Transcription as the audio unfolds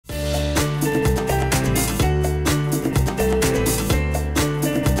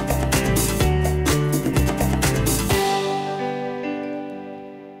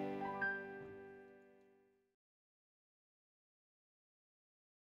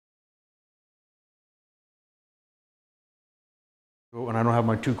When I don't have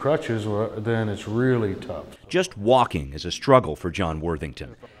my two crutches, then it's really tough. Just walking is a struggle for John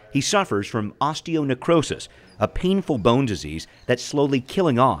Worthington. He suffers from osteonecrosis, a painful bone disease that's slowly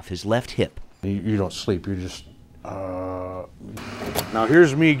killing off his left hip. You don't sleep, you're just... Now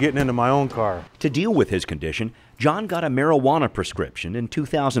here's me getting into my own car. To deal with his condition, John got a marijuana prescription in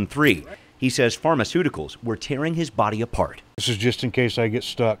 2003. He says pharmaceuticals were tearing his body apart. This is just in case I get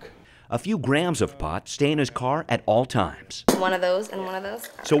stuck. A few grams of pot stay in his car at all times. One of those and one of those.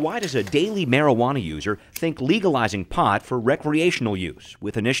 So why does a daily marijuana user think legalizing pot for recreational use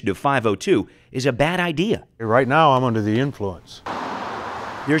with Initiative 502 is a bad idea? Right now I'm under the influence.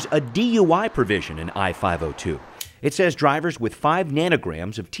 There's a DUI provision in I-502. It says drivers with 5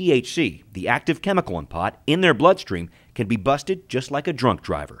 nanograms of THC, the active chemical in pot, in their bloodstream can be busted just like a drunk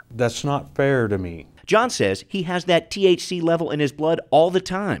driver. That's not fair to me. John says he has that THC level in his blood all the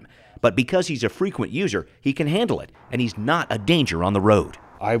time. But because he's a frequent user, he can handle it, and he's not a danger on the road.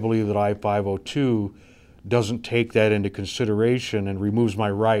 I believe that I-502 doesn't take that into consideration and removes my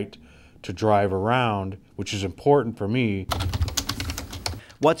right to drive around, which is important for me.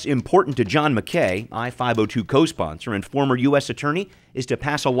 What's important to John McKay, I-502 co-sponsor and former U.S. attorney, is to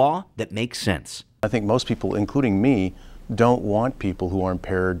pass a law that makes sense. I think most people, including me, don't want people who are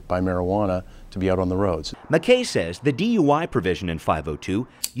impaired by marijuana to be out on the roads. McKay says the DUI provision in 502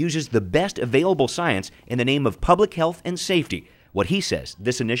 uses the best available science in the name of public health and safety, what he says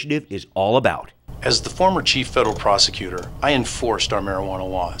this initiative is all about. As the former chief federal prosecutor, I enforced our marijuana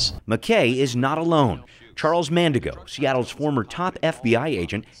laws. McKay is not alone. Charles Mandigo, Seattle's former top FBI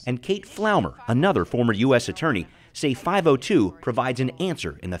agent, and Kate Flaumer, another former U.S. attorney, say 502 provides an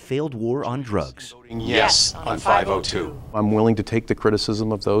answer in the failed war on drugs. Yes on 502. I'm willing to take the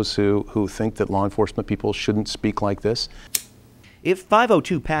criticism of those who think that law enforcement people shouldn't speak like this. If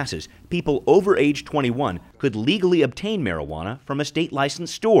 502 passes, people over age 21 could legally obtain marijuana from a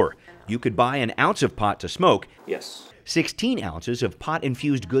state-licensed store. You could buy an ounce of pot to smoke. Yes. 16 ounces of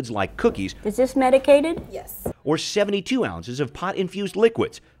pot-infused goods like cookies. Is this medicated? Yes. Or 72 ounces of pot-infused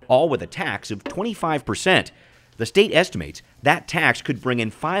liquids, all with a tax of 25%. The state estimates that tax could bring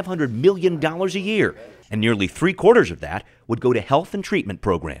in $500 million a year, and nearly 3/4 of that would go to health and treatment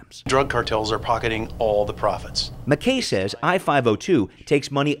programs. Drug cartels are pocketing all the profits. McKay says I-502 takes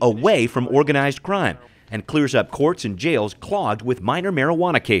money away from organized crime and clears up courts and jails clogged with minor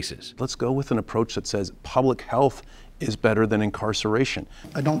marijuana cases. Let's go with an approach that says public health is better than incarceration.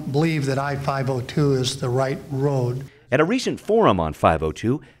 I don't believe that I-502 is the right road. At a recent forum on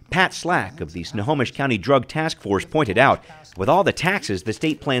 502, Pat Slack of the Snohomish County Drug Task Force pointed out, with all the taxes the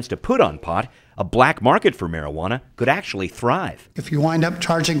state plans to put on pot, a black market for marijuana could actually thrive. If you wind up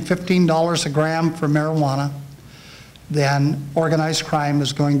charging $15 a gram for marijuana, then organized crime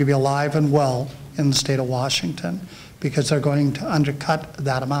is going to be alive and well in the state of Washington because they're going to undercut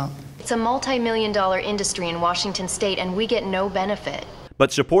that amount. It's a multi-million-dollar industry in Washington state, and we get no benefit.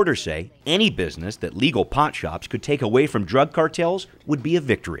 But supporters say any business that legal pot shops could take away from drug cartels would be a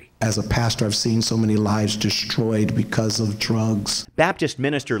victory. As a pastor, I've seen so many lives destroyed because of drugs. Baptist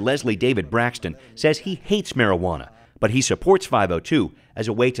minister Leslie David Braxton says he hates marijuana, but he supports 502 as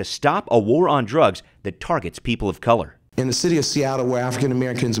a way to stop a war on drugs that targets people of color. In the city of Seattle, where African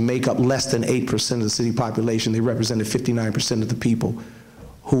Americans make up less than 8% of the city population, they represented 59% of the people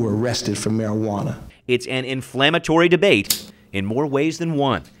who were arrested for marijuana. It's an inflammatory debate in more ways than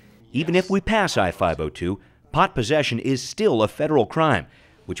one. Even if we pass I-502, pot possession is still a federal crime,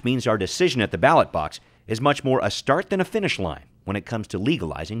 which means our decision at the ballot box is much more a start than a finish line when it comes to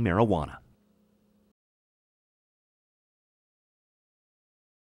legalizing marijuana.